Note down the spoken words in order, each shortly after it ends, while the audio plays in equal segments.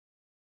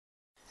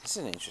This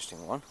is an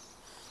interesting one.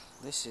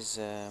 This is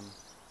a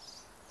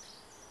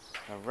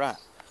wrap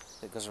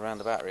that goes around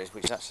the batteries,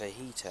 which is actually a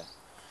heater.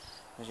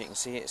 As you can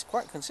see, it's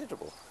quite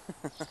considerable.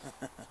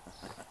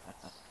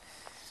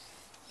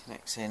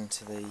 Connects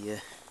into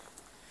the...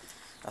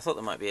 I thought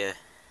there might be a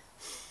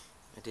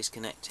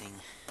disconnecting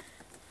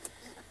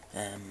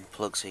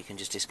plug so you can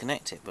just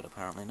disconnect it, but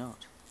apparently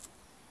not.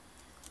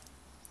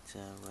 So,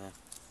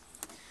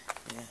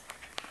 yeah,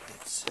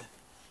 it's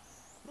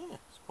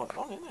quite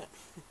long, isn't it?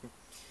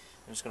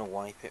 I'm just going to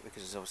wipe it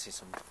because there's obviously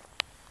some...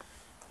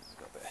 I've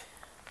got a bit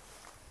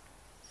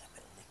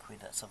of liquid,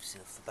 that's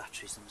obviously off the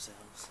batteries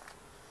themselves.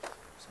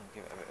 So I'll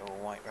give it a bit of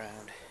a wipe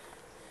round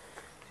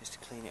just to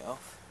clean it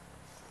off.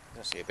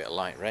 There's actually a bit of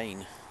light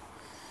rain,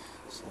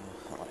 so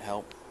that might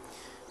help.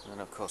 And then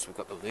of course we've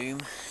got the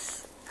loom,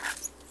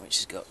 which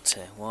has got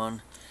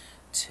 1,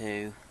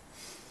 2,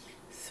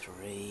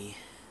 3,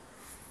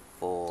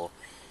 4,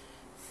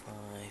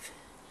 5,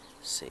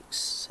 6,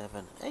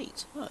 7,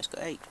 8. Oh, it's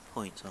got 8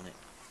 points on it.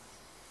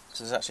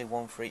 So there's actually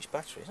 1 for each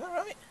battery. Is that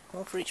right?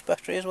 1 for each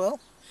battery as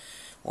well.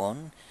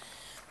 1,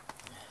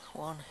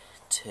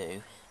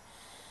 2,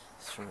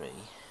 3,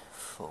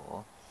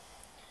 4,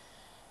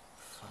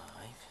 5,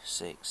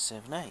 6,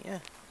 7, 8. Yeah.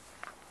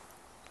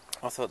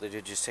 I thought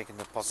they'd just taken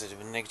the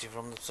positive and negative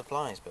from the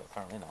supplies, but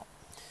apparently not.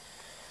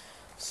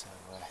 So,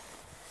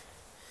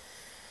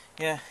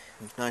 yeah,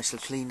 we've nicely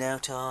cleaned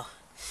out our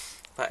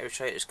battery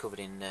tray. It's covered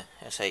in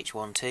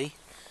SH1T.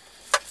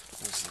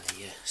 There's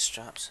the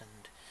straps,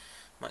 and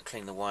might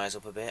clean the wires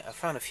up a bit. I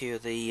found a few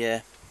of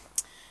the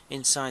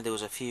inside. There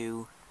was a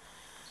few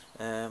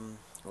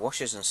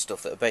washers and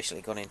stuff that have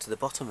basically gone into the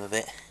bottom of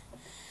it.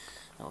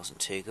 That wasn't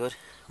too good.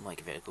 I might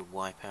give it a good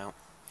wipe out.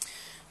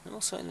 And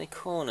also in the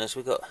corners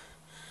we've got a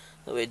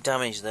little bit of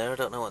damage there. I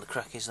don't know what the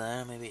crack is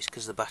there. Maybe it's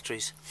because the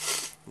batteries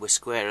were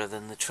squarer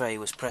than the tray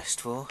was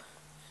pressed for.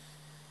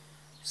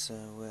 So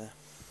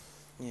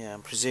yeah,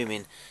 I'm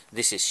presuming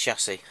this is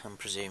chassis. I'm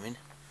presuming.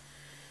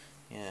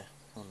 Yeah,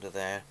 under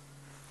there.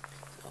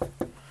 So,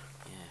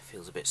 yeah,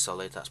 feels a bit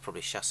solid. That's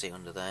probably chassis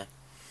under there.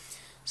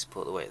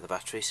 Support the weight of the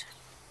batteries.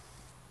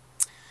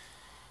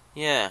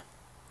 Yeah,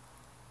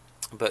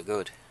 but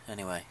good.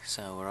 Anyway,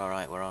 so we're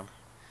alright, we're on.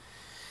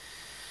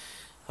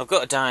 I've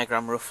got a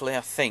diagram roughly,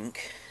 I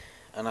think,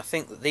 and I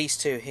think that these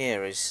two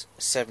here is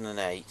 7 and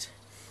 8.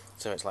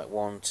 So it's like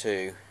 1,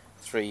 2,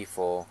 3,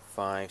 4,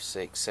 5,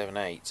 6, 7,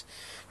 8.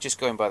 Just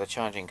going by the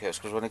charging curves,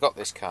 because when I got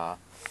this car,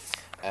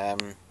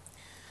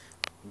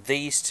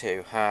 these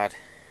two had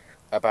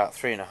about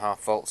 3.5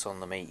 volts on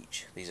them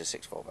each. These are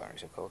 6-volt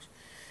batteries, of course.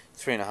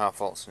 3.5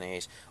 volts on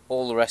these.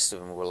 All the rest of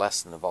them were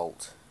less than a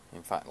volt.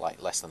 In fact,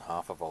 like less than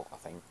half a volt, I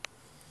think.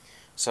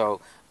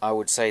 So I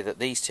would say that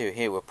these two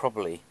here were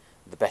probably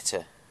the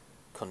better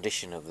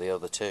condition of the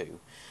other two.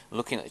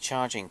 Looking at the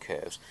charging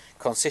curves,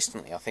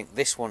 consistently I think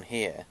this one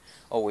here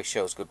always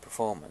shows good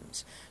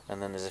performance,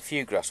 and then there's a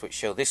few graphs which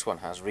show this one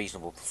has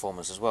reasonable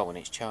performance as well when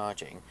it's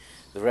charging.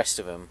 The rest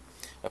of them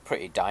are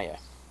pretty dire.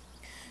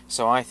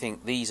 So I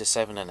think these are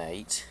 7 and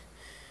 8,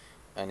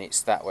 and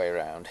it's that way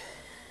around.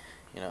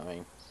 You know what I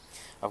mean?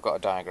 I've got a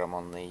diagram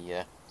on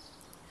the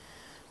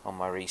on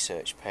my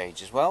research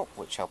page as well,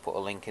 which I'll put a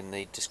link in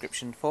the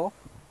description for.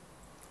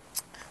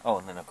 Oh,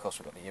 and then of course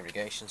we've got the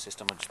irrigation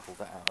system. I just pulled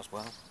that out as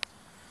well.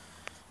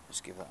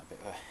 Just give that a bit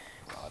of a...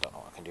 well, I don't know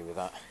what I can do with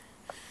that.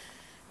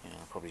 You know,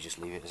 I'll probably just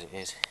leave it as it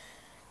is,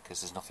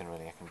 because there's nothing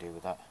really I can do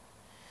with that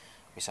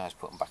besides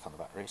put them back on the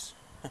batteries.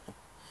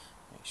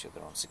 Make sure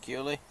they're on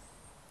securely.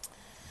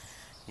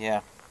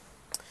 Yeah.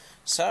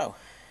 So,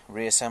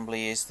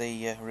 reassembly is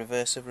the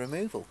reverse of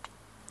removal.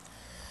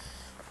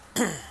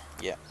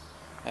 Yeah.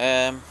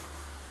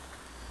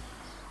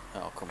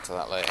 I'll come to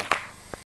that later.